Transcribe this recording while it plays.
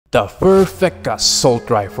The perfect assault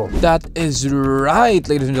rifle. That is right,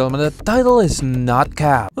 ladies and gentlemen, the title is not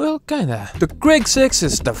cap. Well, kinda. The Krig 6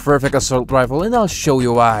 is the perfect assault rifle and I'll show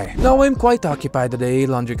you why. Now I'm quite occupied today,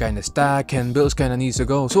 laundry kinda stacked and bills kinda needs to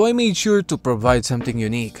go, so I made sure to provide something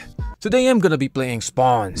unique. Today I'm gonna be playing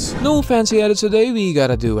spawns. No fancy edits today, we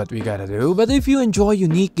gotta do what we gotta do, but if you enjoy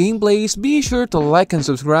unique gameplays, be sure to like and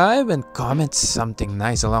subscribe and comment something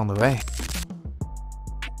nice along the way.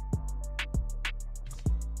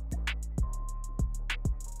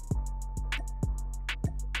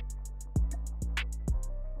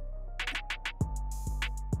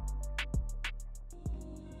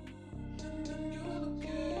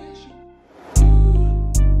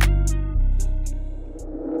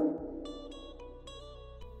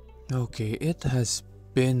 Okay, it has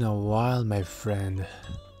been a while, my friend.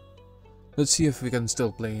 Let's see if we can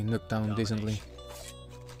still play Nuketown decently.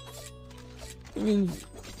 I mean,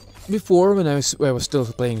 before when I was still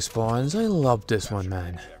playing spawns, I loved this one,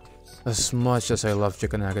 man. As much as I love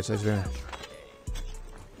chicken nuggets, I swear.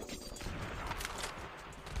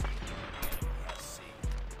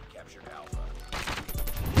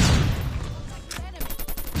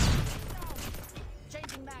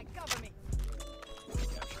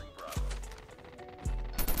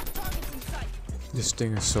 This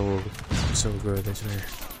thing is so good, I swear.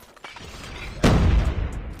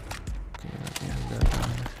 Okay, let me end that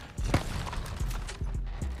one.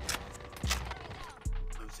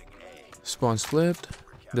 Spawns flipped.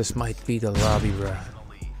 This might be the lobby, bruh.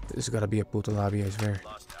 This gotta be a puto lobby, I swear.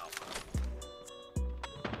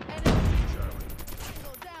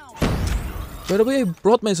 By the way, I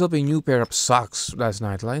brought myself a new pair of socks last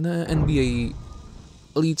night, like an NBA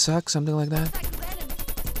Elite socks, something like that.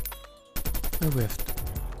 I whiffed.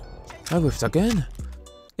 I whiffed again.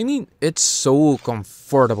 I mean, it's so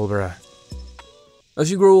comfortable, bruh.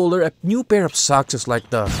 As you grow older, a new pair of socks is like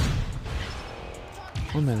the...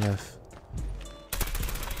 On my left.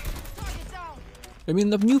 I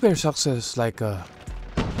mean, the new pair of socks is like a...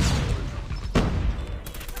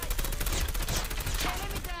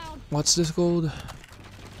 What's this called?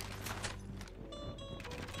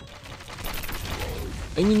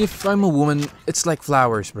 I mean, if I'm a woman, it's like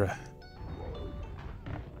flowers, bruh.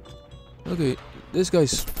 Okay, this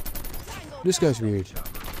guy's weird.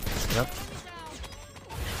 Yep.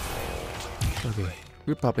 Okay,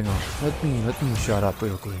 we're popping off. Let me shut up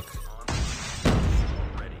real quick.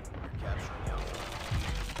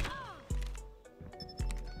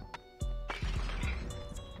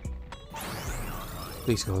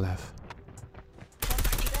 Please go left.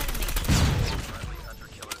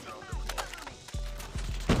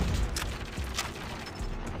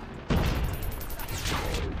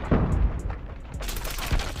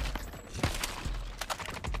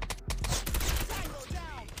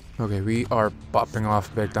 Okay, we are popping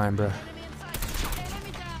off big time, bruh.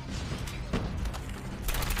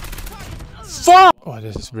 Fuck! Oh,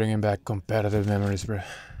 this is bringing back competitive memories, bruh.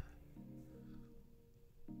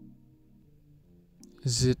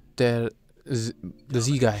 Is it the Z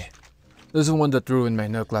guy? This is the one that ruined my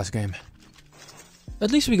nuke last game.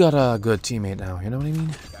 At least we got a good teammate now, you know what I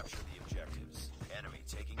mean?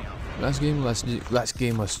 Last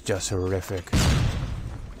game was just horrific.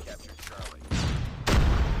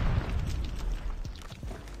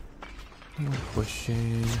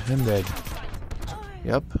 Pushing. I'm dead.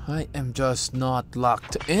 Yep, I am just not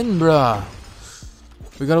locked in, bruh.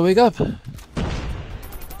 We gotta wake up.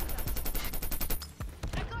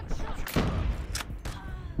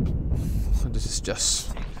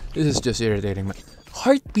 This is just irritating, man.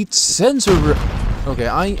 Heartbeat sensor, bruh. Okay,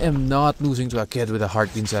 I am not losing to a kid with a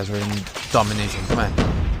heartbeat sensor in Domination. Come on.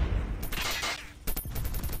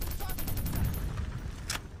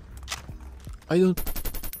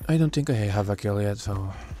 I don't think I have a kill yet,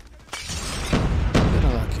 so get a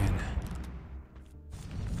lock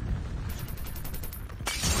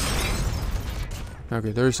in.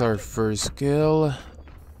 Okay, there's our first kill.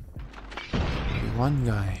 Only one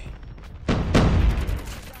guy.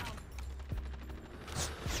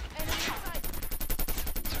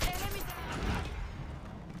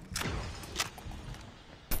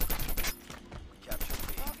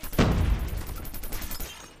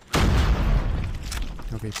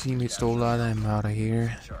 Okay, teammate stole that, I'm out of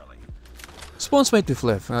here. Spawns might be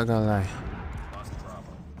flipped, I'm not gonna lie.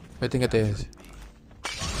 I think it is.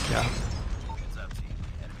 Yeah.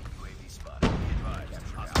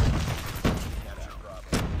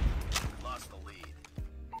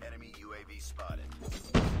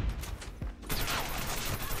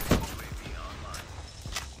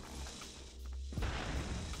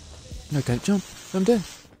 I can't jump, I'm dead.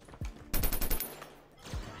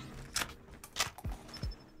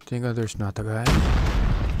 Think there's not a guy.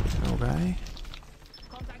 No guy.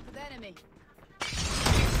 Contact with enemy.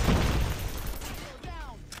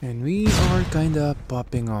 And we are kinda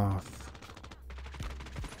popping off.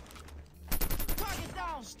 Target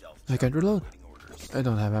down. I can't reload. I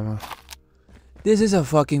don't have ammo. This is a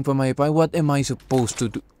fucking pamaypay. What am I supposed to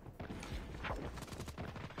do?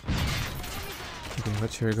 Okay,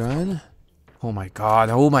 what's your gun? Oh my god,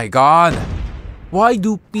 oh my god! Why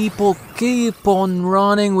do people keep on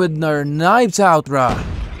running with their knives out, bruh?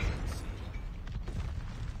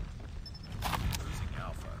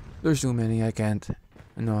 There's too many, I can't.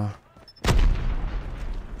 No.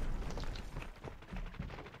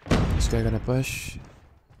 This guy gonna push.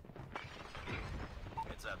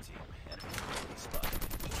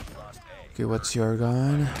 Okay, what's your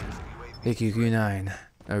gun? AQQ9.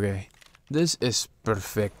 Okay. This is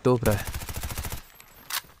perfecto, bruh.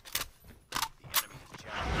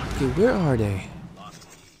 Okay, where are they?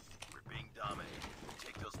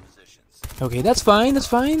 Okay, that's fine, that's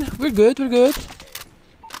fine. We're good, we're good.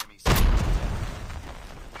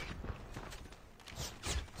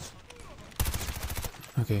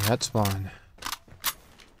 Okay, that's fine.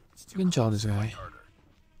 You can kill this guy.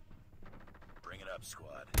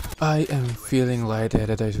 I am feeling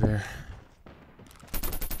lightheaded, I swear.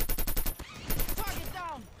 Target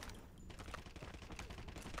down.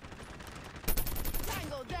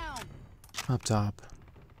 Tango down. Up top.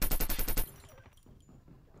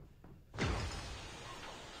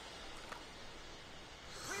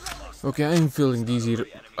 Okay, I'm feeling dizzy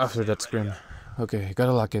after that scrim. Okay,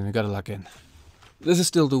 gotta lock in, we gotta lock in. This is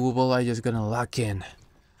still doable, I just gonna lock in.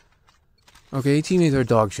 Okay, teammates are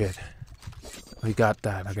dog shit. We got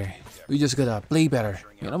that, okay. We just gotta play better,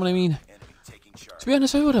 you know what I mean? To be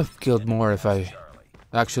honest, I would have killed more if I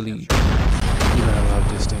actually even allowed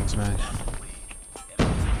these things, man. Turn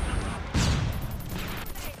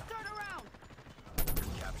around.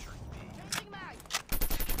 Changing mag.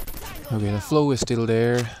 Okay, the flow is still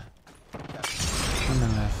there. On the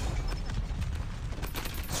left.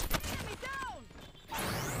 Enemy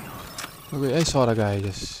down. Okay, I saw the guy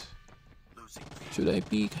just... Should I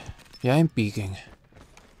peek? Yeah, I'm peeking.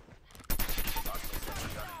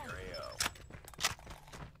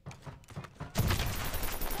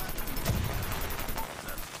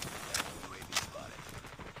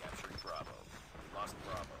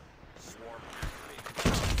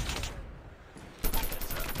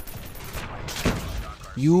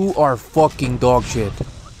 You are fucking dog shit.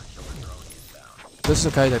 This is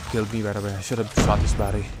the guy that killed me, by the way. I should have shot his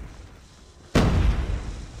body.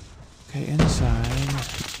 Okay, inside.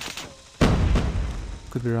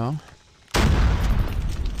 Could be wrong.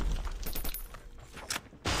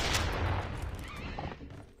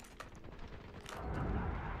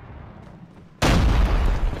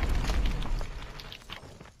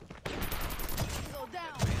 Go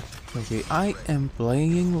down. Okay, I am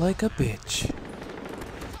playing like a bitch.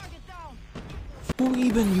 Target down. Who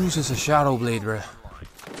even uses a shadow blade, bruh? I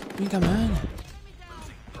mean, come on.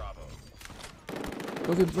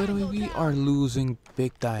 Okay, by the way, we are losing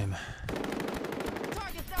big time.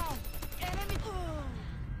 Target down. Enemy.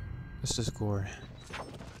 What's the score?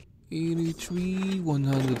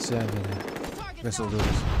 83-107. Guess I'll do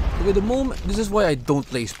this. Okay, the moment... This is why I don't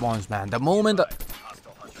play spawns, man. The moment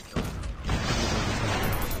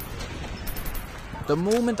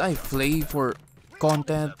I play for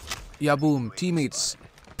content, yeah, boom, teammates.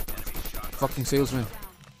 Fucking salesman.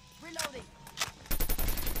 Reloading.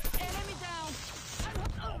 Enemy down.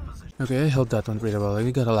 Okay, I held that one pretty well.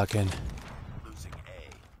 We gotta lock in.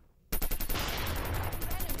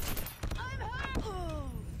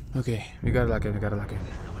 Okay, we gotta lock in, we gotta lock in.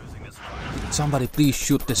 Somebody please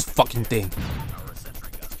shoot this fucking thing.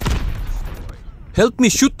 Help me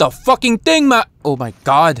shoot the fucking thing, ma— Oh my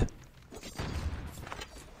god.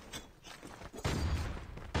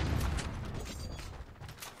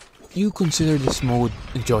 You consider this mode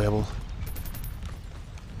enjoyable?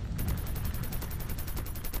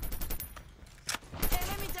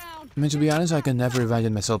 Enemy down. I mean, to be honest, I can never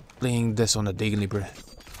imagine myself playing this on a daily, bruh.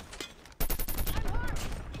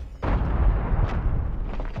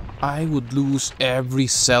 I would lose every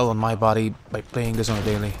cell on my body by playing this on a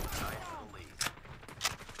daily.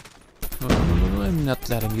 No, I'm not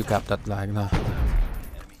letting you cap that lag, nah.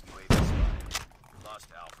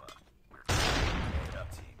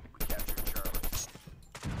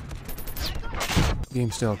 Game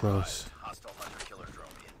still close.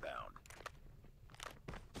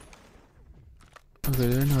 Okay,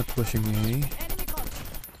 they're not pushing me.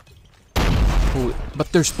 Oh, but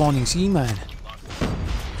they're spawning C, man.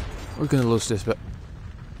 We're gonna lose this, but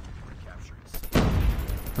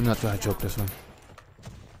I'm not gonna choke this one.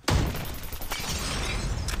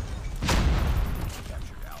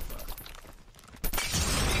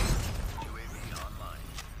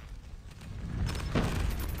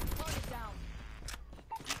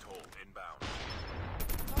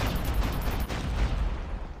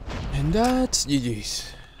 And that's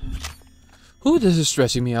GG's. Who, this is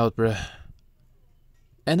stressing me out, bruh.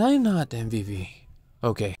 And I'm not MVP.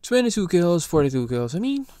 Okay, 22 kills, 42 kills. I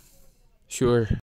mean, sure.